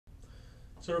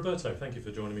So Roberto, thank you for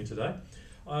joining me today.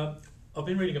 I've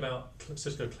been reading about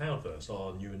Cisco CloudVerse,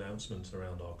 our new announcement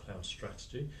around our cloud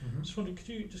strategy. Just wondered, could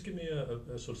you just give me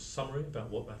a sort of summary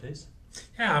about what that is?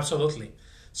 Yeah, absolutely.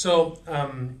 So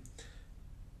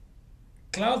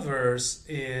CloudVerse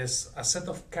is a set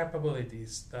of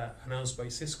capabilities that announced by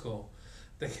Cisco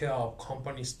that help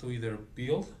companies to either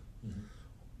build,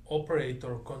 operate,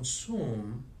 or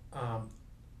consume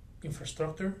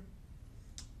infrastructure,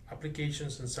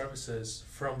 applications, and services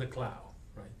from the cloud.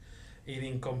 Right? It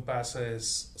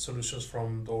encompasses solutions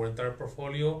from our entire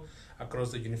portfolio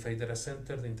across the unified data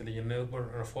center, the intelligent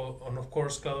network, and of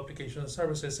course, cloud applications and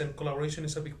services. And collaboration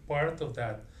is a big part of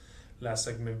that last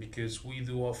segment because we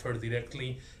do offer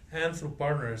directly and through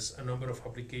partners a number of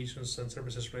applications and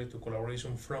services related to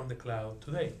collaboration from the cloud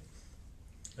today.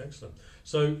 Excellent.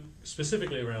 So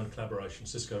specifically around collaboration,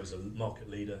 Cisco is a market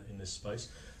leader in this space.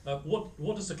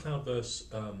 What does the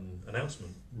CloudVerse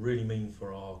announcement really mean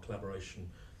for our collaboration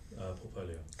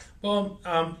portfolio? Well,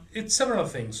 it's several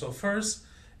things. So first,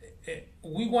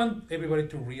 we want everybody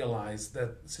to realize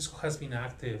that Cisco has been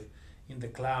active in the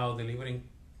cloud delivering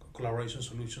collaboration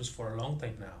solutions for a long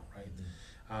time now,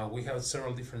 right? We have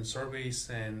several different surveys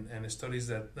and studies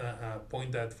that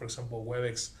point that, for example,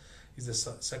 WebEx is the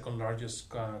second largest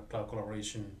cloud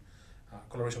collaboration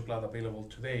cloud available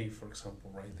today, for example,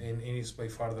 right? And it is by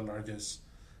far the largest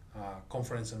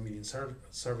conference and meeting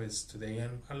service today,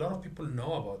 and a lot of people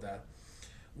know about that.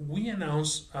 We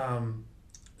announced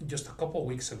just a couple of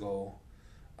weeks ago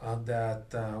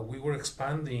that we were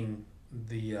expanding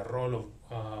the role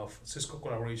of Cisco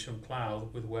Collaboration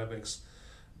Cloud with WebEx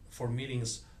for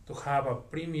meetings to have a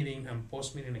pre-meeting and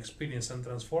post-meeting experience and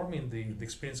transforming the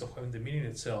experience of having the meeting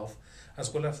itself,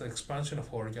 as well as the expansion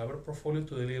of our Java portfolio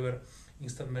to deliver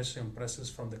instant messaging and presence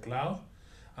from the cloud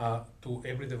to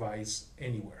every device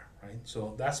anywhere, right?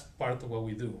 So that's part of what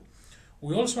we do.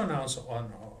 We also announced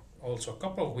also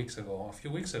a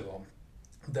few weeks ago,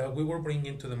 that we were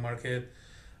bringing to the market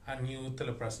a new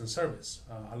telepresence service.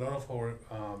 A lot of our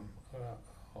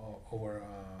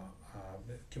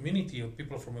community, of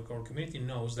people from our community,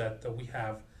 knows that we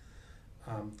have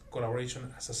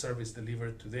collaboration as a service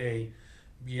delivered today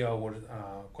via our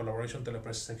collaboration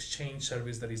telepresence exchange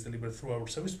service that is delivered through our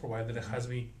service provider that has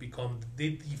become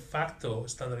the de facto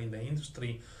standard in the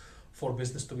industry for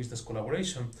business-to-business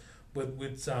collaboration. But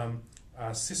with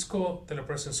Cisco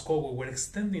Telepresence Scope, we're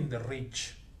extending the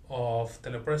reach of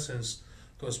telepresence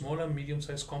to small and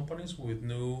medium-sized companies with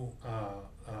new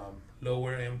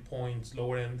lower-end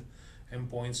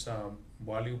endpoints,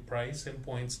 value price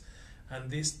endpoints,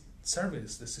 and this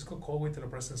service, the Cisco Callway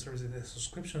Telepresence service, is a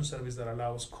subscription service that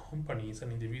allows companies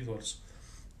and individuals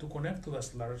to connect to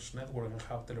this large network and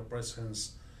have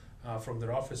telepresence from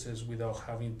their offices without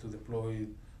having to deploy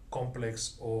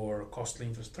complex or costly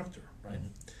infrastructure, right?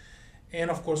 And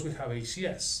of course, we have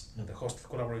HCS, the hosted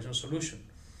collaboration solution.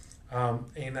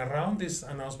 And around this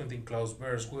announcement in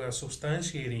CloudVerse, we are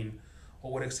substantiating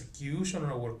our execution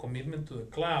and our commitment to the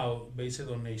cloud based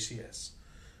on HCS.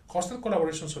 Hosted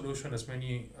collaboration solution, as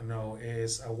many know,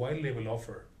 is a white label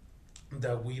offer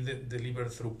that we deliver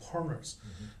through partners,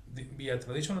 via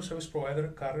traditional service provider,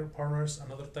 carrier partners,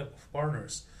 and other type of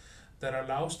partners that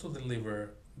allows to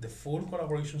deliver the full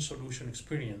collaboration solution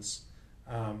experience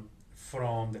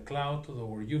from the cloud to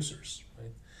our users,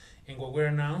 right? And what we're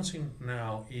announcing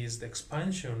now is the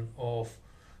expansion of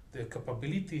the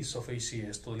capabilities of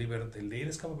HCS to deliver the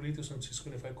latest capabilities on Cisco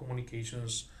Unified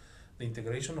Communications, the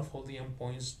integration of all the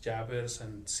endpoints, Jabbers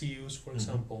and CUs, for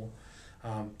example.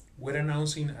 We're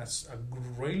announcing as a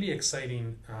really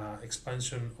exciting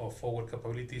expansion of our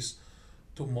capabilities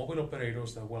to mobile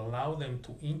operators that will allow them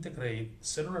to integrate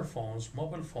cellular phones,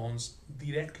 mobile phones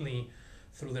directly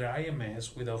through their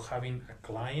IMS without having a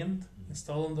client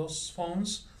installed on those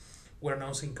phones. We're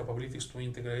announcing capabilities to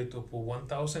integrate up to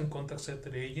 1,000 contact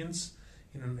center agents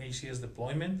in an HCS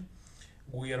deployment.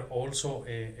 We are also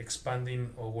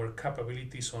expanding our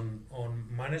capabilities on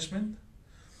management,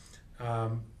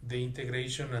 the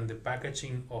integration and the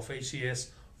packaging of HCS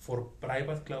for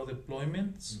private cloud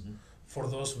deployments, for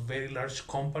those very large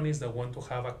companies that want to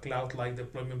have a cloud-like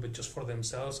deployment but just for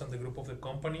themselves and the group of the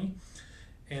company.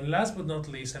 And last but not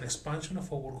least, an expansion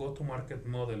of our go-to-market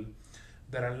model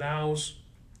that allows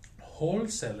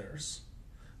wholesalers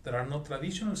that are not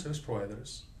traditional service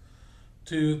providers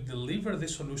to deliver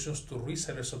these solutions to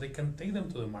resellers so they can take them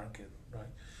to the market, right?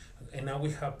 And now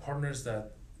we have partners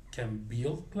that can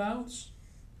build clouds,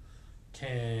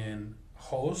 can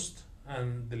host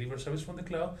and deliver service from the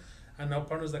cloud, and now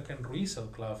partners that can resell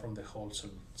cloud from the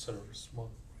wholesale service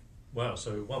model. Wow,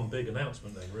 so one big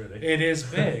announcement then, really. It is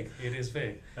big. It is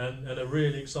big. And a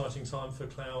really exciting time for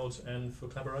cloud and for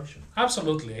collaboration.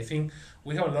 Absolutely. I think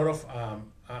we have a lot of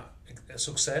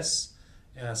success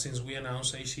since we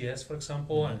announced HCS, for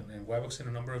example, and Webex in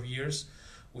a number of years.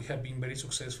 We have been very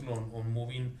successful on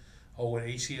moving our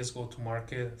HCS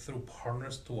go-to-market through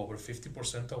partners to over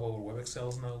 50% of our Webex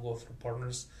sales now go through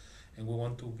partners, and we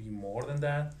want to be more than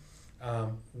that.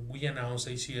 We announced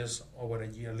HCS a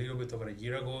little bit over a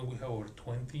year ago, and we have over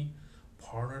 20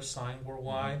 partners signed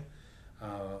worldwide,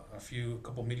 a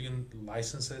couple million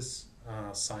licenses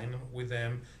signed with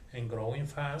them and growing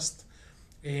fast.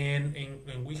 And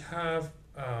we have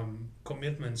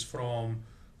commitments from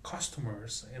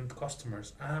customers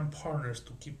and partners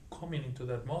to keep coming into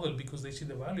that model because they see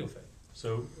the value of it.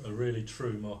 So a really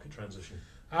true market transition.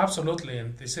 Absolutely,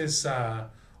 and this is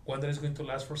one that is going to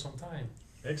last for some time.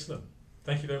 Excellent.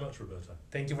 Thank you very much, Roberto.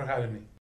 Thank you for having me.